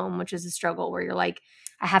in my home, which is a struggle where you're like,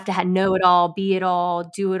 I have to know it all, be it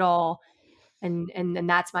all, do it all. And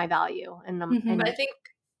that's my value. And But I think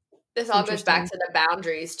this all goes back to the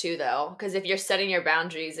boundaries too, though, because if you're setting your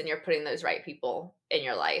boundaries and you're putting those right people in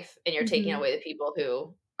your life and you're taking away the people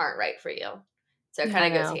who aren't right for you. So it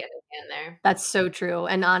kind of goes hand in hand there. That's so true.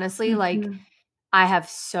 And honestly, like I have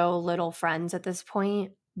so little friends at this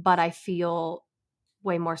point, but I feel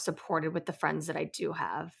way more supported with the friends that I do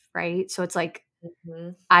have, right? So it's like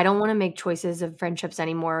Mhm. I don't want to make choices of friendships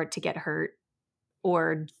anymore to get hurt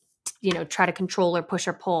or try to control or push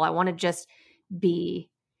or pull. I want to just be.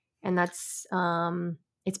 And that's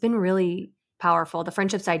it's been really powerful. The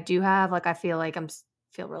friendships I do have, like I feel like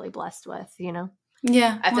feel really blessed with,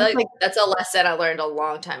 Yeah. I feel Well, like that's a lesson I learned a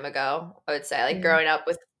long time ago. I would say, like, Yeah. growing up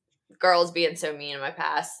with girls being so mean in my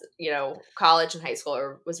past, college and high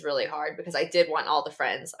school was really hard because I did want all the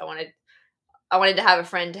friends. I wanted to have a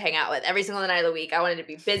friend to hang out with every single night of the week. I wanted to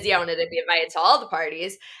be busy. I wanted to be invited to all the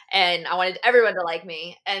parties, and I wanted everyone to like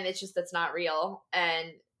me. And it's just that's not real.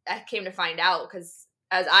 And I came to find out because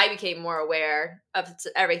as I became more aware of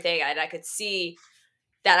everything, and I could see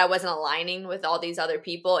that I wasn't aligning with all these other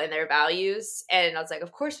people and their values. And I was like,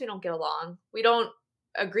 of course we don't get along. We don't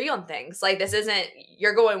agree on things. Like, this isn't,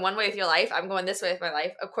 you're going one way with your life, I'm going this way with my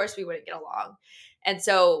life. Of course we wouldn't get along. And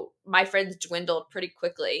so my friends dwindled pretty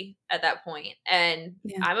quickly at that point. And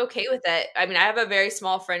Yeah. I'm okay with it. I mean, I have a very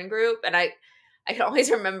small friend group, and I can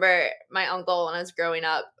always remember my uncle when I was growing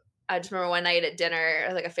up. I just remember one night at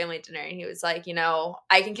dinner, like a family dinner, and he was like,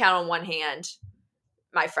 I can count on one hand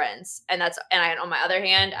my friends, and on my other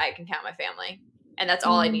hand, I can count my family, and that's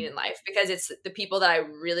all I need in life, because it's the people that I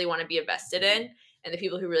really want to be invested in, and the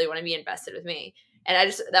people who really want to be invested with me.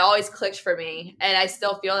 And that always clicked for me, and I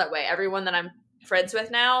still feel that way. Everyone that I'm friends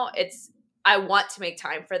with now, I want to make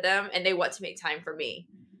time for them, and they want to make time for me.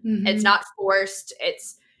 It's not forced.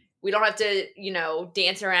 We don't have to,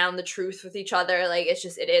 dance around the truth with each other. Like,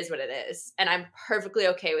 it is what it is. And I'm perfectly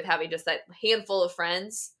okay with having just that handful of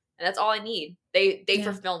friends. And that's all I need. They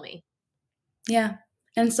fulfill me. Yeah.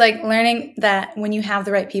 And it's like learning that when you have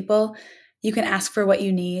the right people, you can ask for what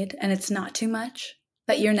you need and it's not too much,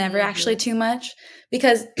 that you're never actually too much.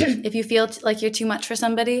 Because if you feel like you're too much for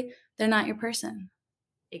somebody, they're not your person.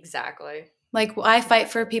 Exactly. Like, I fight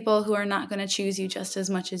for people who are not going to choose you just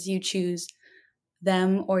as much as you choose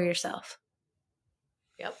them or yourself.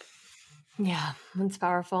 Yep. Yeah, that's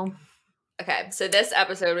powerful. Okay, so this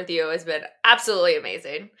episode with you has been absolutely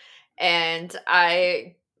amazing. And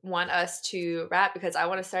I want us to wrap because I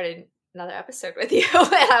want to start another episode with you. And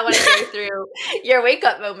I want to go through your wake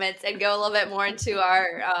up moments and go a little bit more into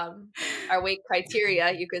our wake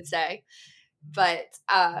criteria, you could say. But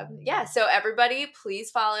yeah, so everybody, please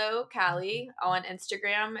follow Callie on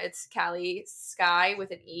Instagram. It's Callie Sky with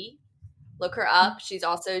an E. Look her up. She's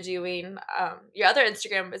also doing your other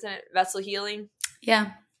Instagram, isn't it? Vessel Healing.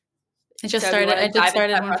 Yeah. I just So started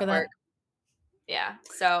one for that. Yeah.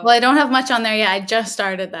 So, well, I don't have much on there yet. I just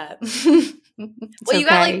started that. Well, you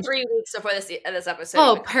got like 3 weeks before this episode.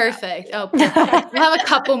 Oh, perfect. Oh, perfect. We'll have a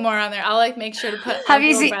couple more on there. I'll make sure to put. Have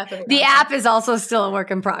you seen the app is also still a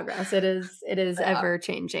work in progress. It is ever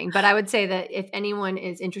changing. But I would say that if anyone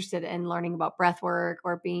is interested in learning about breath work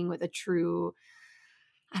or being with a true,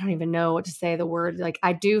 I don't even know what to say, the word, like,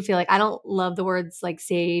 I do feel like I don't love the words like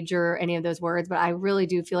sage or any of those words, but I really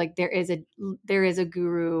do feel like there is a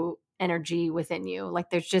guru energy within you. Like,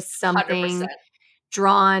 there's just something 100%.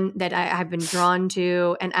 drawn that I've been drawn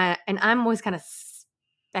to, and I'm always kind of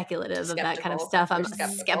speculative of that kind of stuff. I'm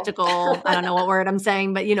skeptical. I don't know what word I'm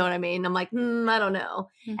saying, but you know what I mean. I'm like, I don't know.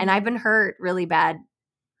 And I've been hurt really bad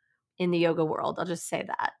in the yoga world. I'll just say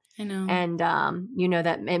that. I know. And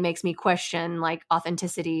that it makes me question like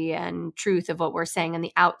authenticity and truth of what we're saying on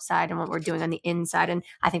the outside and what we're doing on the inside. And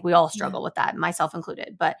I think we all struggle with that, myself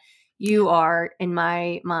included. But you are, in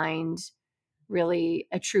my mind, really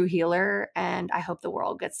a true healer, and I hope the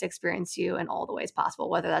world gets to experience you in all the ways possible,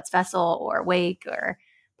 whether that's Vessel or Wake or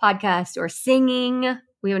podcast or singing.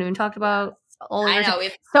 We haven't even talked about all of I know we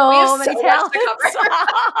have so many much talents. to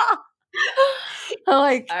cover.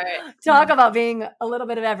 Like, all right. Talk about being a little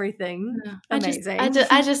bit of everything. No, Amazing.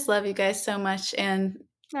 I just love you guys so much, and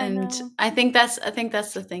I think that's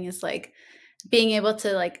the thing, is like being able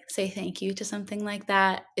to like say thank you to something like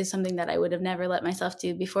that is something that I would have never let myself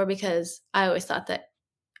do before, because I always thought that,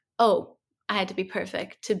 oh, I had to be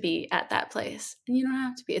perfect to be at that place. And you don't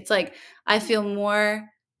have to be. It's like I feel more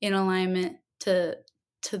in alignment to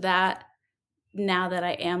that now that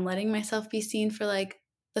I am letting myself be seen for like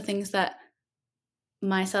the things that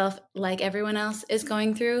myself, like everyone else, is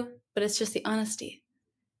going through, but it's just the honesty.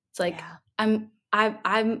 It's like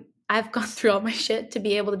I've gone through all my shit to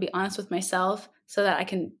be able to be honest with myself so that I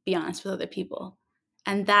can be honest with other people.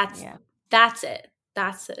 And that's it.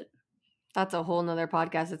 That's it. That's a whole nother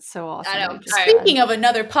podcast. It's so awesome. I know. Speaking of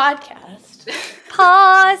another podcast,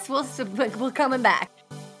 pause. We're coming back.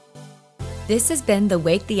 This has been the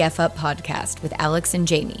Wake the F Up podcast with Alex and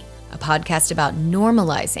Jamie. a podcast about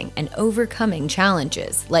normalizing and overcoming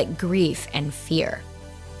challenges like grief and fear.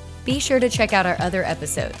 Be sure to check out our other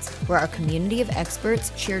episodes, where our community of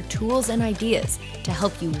experts share tools and ideas to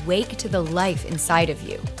help you wake to the life inside of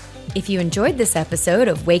you. If you enjoyed this episode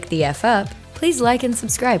of Wake the F Up, please like and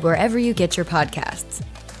subscribe wherever you get your podcasts.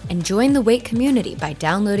 And join the Wake community by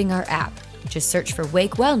downloading our app. Just search for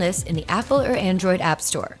Wake Wellness in the Apple or Android App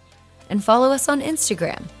Store. And follow us on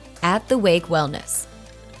Instagram @The Wake Wellness.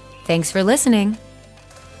 Thanks for listening.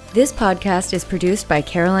 This podcast is produced by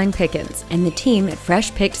Caroline Pickens and the team at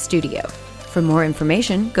Fresh Picked Studio. For more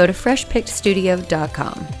information, go to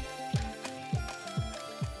freshpickedstudio.com.